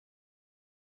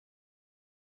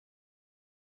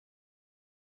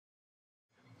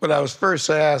When I was first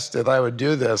asked if I would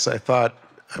do this, I thought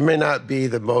I may not be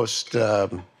the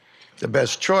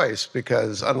best choice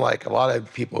because unlike a lot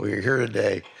of people who are here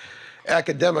today,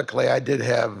 academically, I did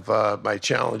have my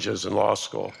challenges in law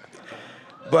school.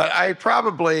 But I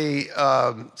probably,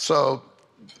 so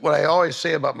what I always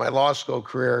say about my law school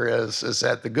career is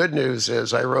that the good news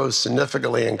is I rose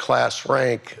significantly in class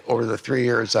rank over the 3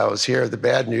 years I was here. The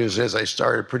bad news is I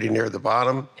started pretty near the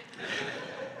bottom.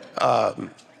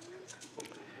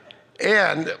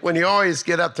 And when you always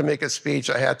get up to make a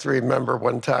speech, I had to remember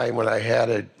one time when I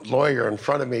had a lawyer in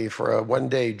front of me for a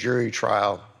one-day jury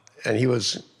trial, and he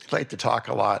liked to talk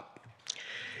a lot.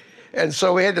 And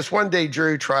so we had this one-day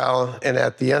jury trial, and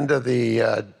at the end of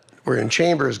we're in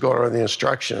chambers going over the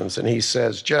instructions, and he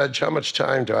says, "Judge, how much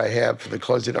time do I have for the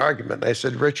closing argument?" And I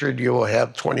said, "Richard, you will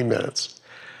have 20 minutes.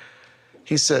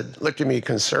 He said, looked at me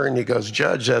concerned, he goes,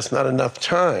 "Judge, that's not enough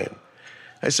time."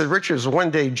 I said, "Richard, it's a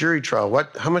one-day jury trial.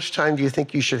 How much time do you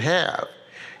think you should have?"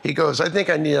 He goes, "I think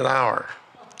I need an hour."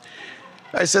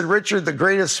 I said, "Richard, the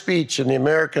greatest speech in the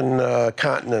American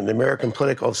continent, the American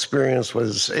political experience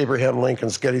was Abraham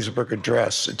Lincoln's Gettysburg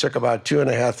Address. It took about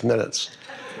 2.5 minutes.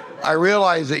 I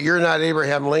realize that you're not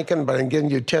Abraham Lincoln, but I'm giving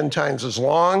you 10 times as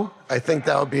long. I think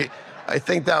that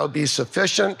would be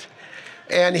sufficient."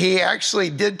 And he actually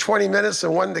did 20 minutes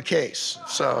and won the case.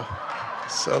 So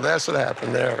that's what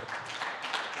happened there.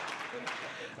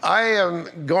 I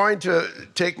am going to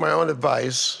take my own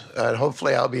advice, and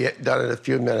hopefully I'll be done in a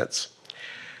few minutes.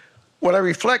 When I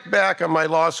reflect back on my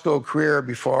law school career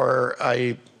before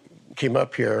I came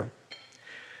up here,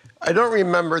 I don't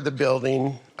remember the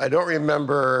building. I don't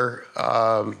remember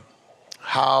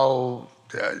how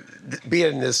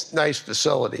being in this nice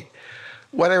facility.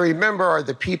 What I remember are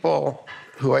the people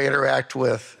who I interact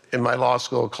with in my law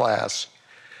school class,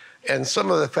 and some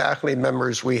of the faculty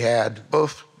members we had,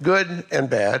 both good and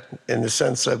bad, in the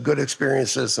sense of good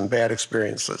experiences and bad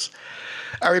experiences.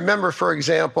 I remember, for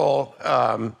example,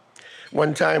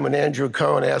 one time when Andrew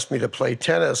Cohen asked me to play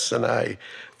tennis, and I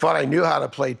thought I knew how to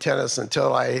play tennis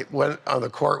until I went on the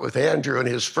court with Andrew, and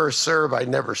his first serve I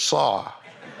never saw.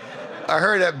 I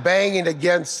heard it banging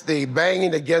against the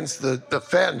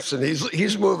fence, and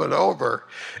he's moving over,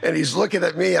 and he's looking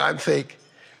at me, and I'm thinking,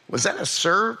 was that a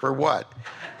serve or what?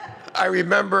 I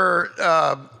remember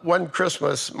one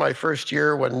Christmas, my first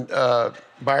year, when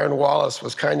Byron Wallace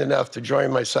was kind enough to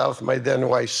join myself and my then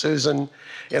wife Susan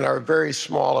in our very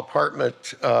small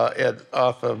apartment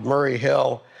off of Murray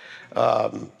Hill.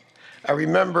 I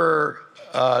remember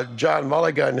John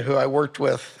Mulligan, who I worked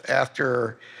with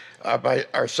after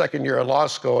our second year of law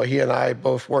school. He and I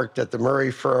both worked at the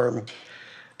Murray firm.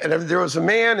 And there was a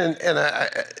man,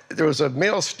 there was a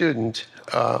male student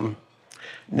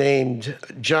named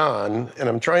John, and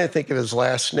I'm trying to think of his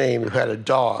last name, who had a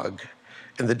dog.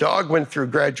 And the dog went through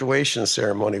graduation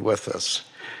ceremony with us.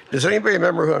 Does anybody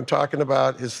remember who I'm talking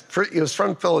about? He was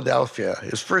from Philadelphia.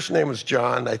 His first name was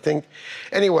John, I think.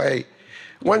 Anyway,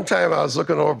 one time I was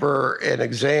looking over an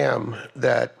exam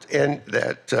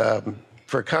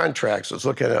for contracts. I was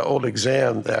looking at an old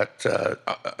exam that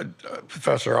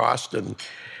Professor Austin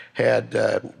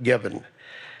had given.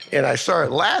 And I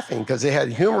started laughing because they had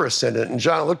humorous in it. And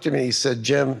John looked at me and he said,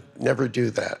 "Jim, never do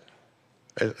that."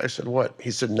 I said, "What?" He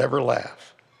said, "Never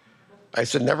laugh." I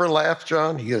said, "Never laugh,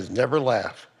 John?" He goes, "Never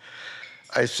laugh."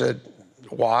 I said,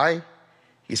 "Why?"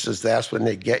 He says, "That's when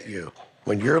they get you.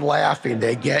 When you're laughing,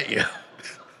 they get you."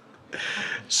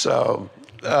 So,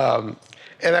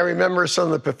 and I remember some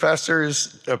of the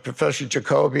professors, Professor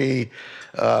Jacoby,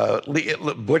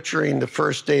 butchering the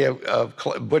first day of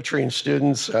butchering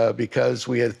students because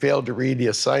we had failed to read the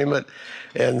assignment,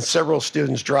 and several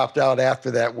students dropped out after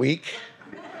that week.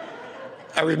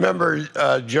 I remember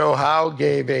Joe Howe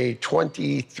gave a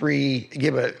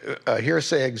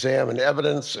hearsay exam and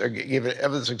gave an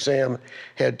evidence exam,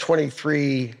 had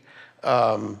 23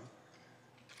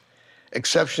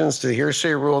 exceptions to the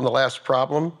hearsay rule in the last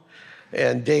problem.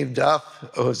 And Dave Duff,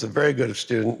 who was a very good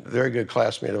student, very good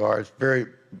classmate of ours,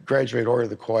 graduate Order of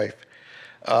the Coif,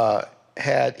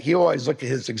 he always looked at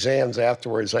his exams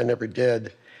afterwards. I never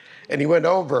did. And he went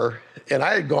over, and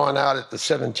I had gone out at the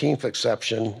 17th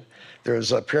exception. There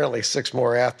was apparently 6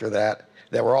 more after that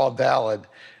were all valid.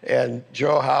 And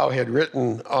Joe Howe had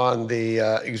written on the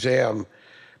exam,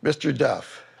 "Mr.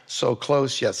 Duff, so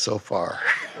close yet so far."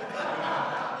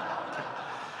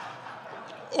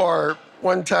 Or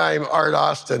one time, Art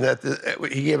Austin,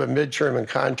 he gave a midterm in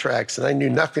contracts, and I knew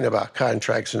nothing about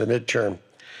contracts in the midterm.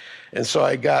 And so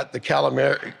I got the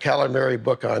Calamari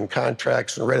book on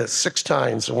contracts and read it 6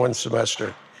 times in one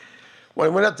semester. When I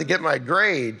went up to get my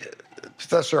grade,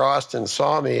 Professor Austin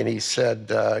saw me and he said,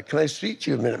 can I speak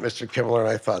to you a minute, Mr. Kimbler? And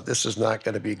I thought, this is not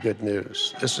going to be good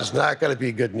news. This is not going to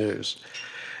be good news.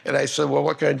 And I said, well,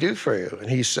 what can I do for you? And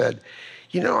he said,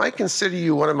 you know, I consider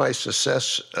you one of my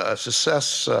success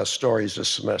stories this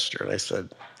semester.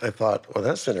 And I thought, well,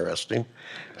 that's interesting.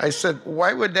 I said,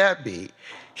 why would that be?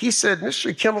 He said,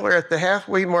 Mr. Kimbler, at the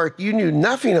halfway mark, you knew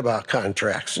nothing about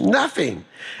contracts, nothing.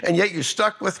 And yet you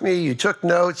stuck with me, you took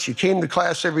notes, you came to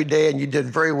class every day, and you did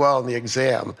very well in the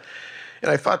exam.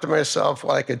 And I thought to myself,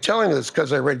 well, I could tell him this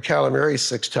because I read Calamari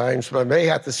 6 times, but I may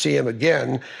have to see him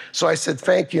again. So I said,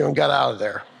 thank you, and got out of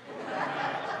there.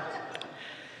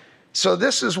 So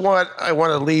this is what I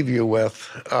want to leave you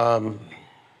with.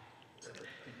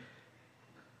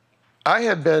 I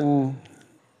have been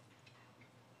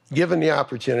given the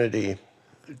opportunity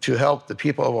to help the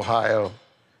people of Ohio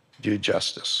do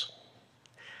justice.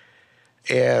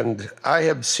 And I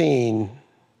have seen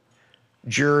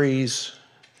juries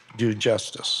do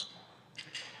justice.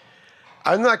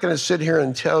 I'm not going to sit here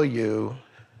and tell you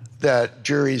that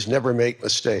juries never make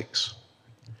mistakes,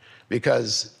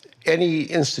 because any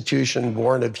institution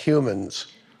born of humans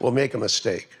will make a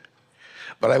mistake.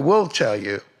 But I will tell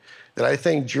you that I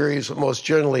think juries most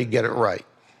generally get it right.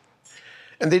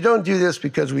 And they don't do this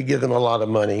because we give them a lot of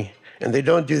money, and they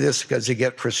don't do this because they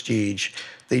get prestige.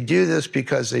 They do this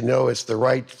because they know it's the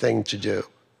right thing to do.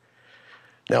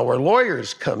 Now, where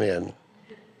lawyers come in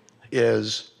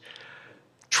is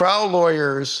trial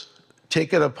lawyers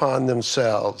take it upon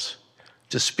themselves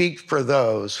to speak for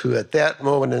those who at that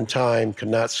moment in time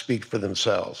cannot speak for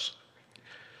themselves.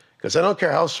 Because I don't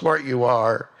care how smart you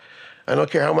are, I don't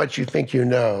care how much you think you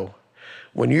know,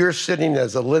 when you're sitting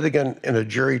as a litigant in a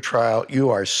jury trial, you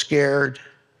are scared,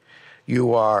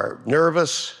 you are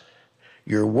nervous,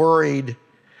 you're worried,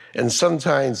 and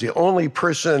sometimes the only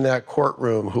person in that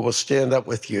courtroom who will stand up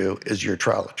with you is your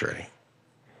trial attorney.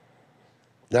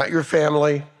 Not your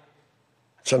family,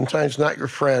 sometimes not your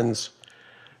friends,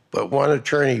 but one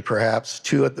attorney perhaps,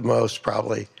 2 at the most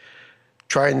probably,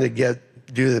 trying to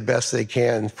do the best they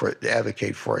can to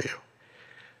advocate for you.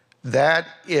 That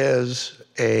is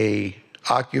an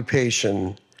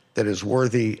occupation that is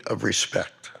worthy of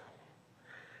respect.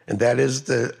 And that is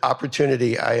the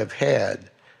opportunity I have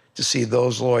had to see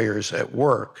those lawyers at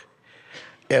work.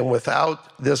 And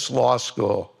without this law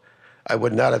school, I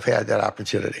would not have had that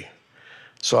opportunity.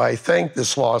 So I thank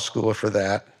this law school for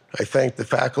that. I thank the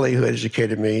faculty who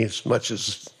educated me, as much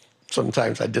as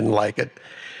sometimes I didn't like it.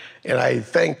 And I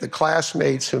thank the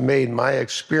classmates who made my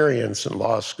experience in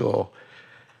law school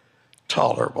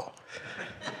tolerable.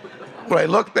 When I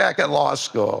look back at law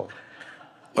school,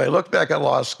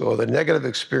 the negative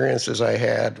experiences I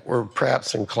had were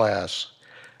perhaps in class.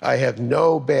 I have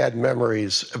no bad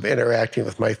memories of interacting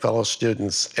with my fellow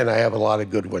students, and I have a lot of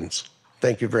good ones.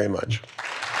 Thank you very much.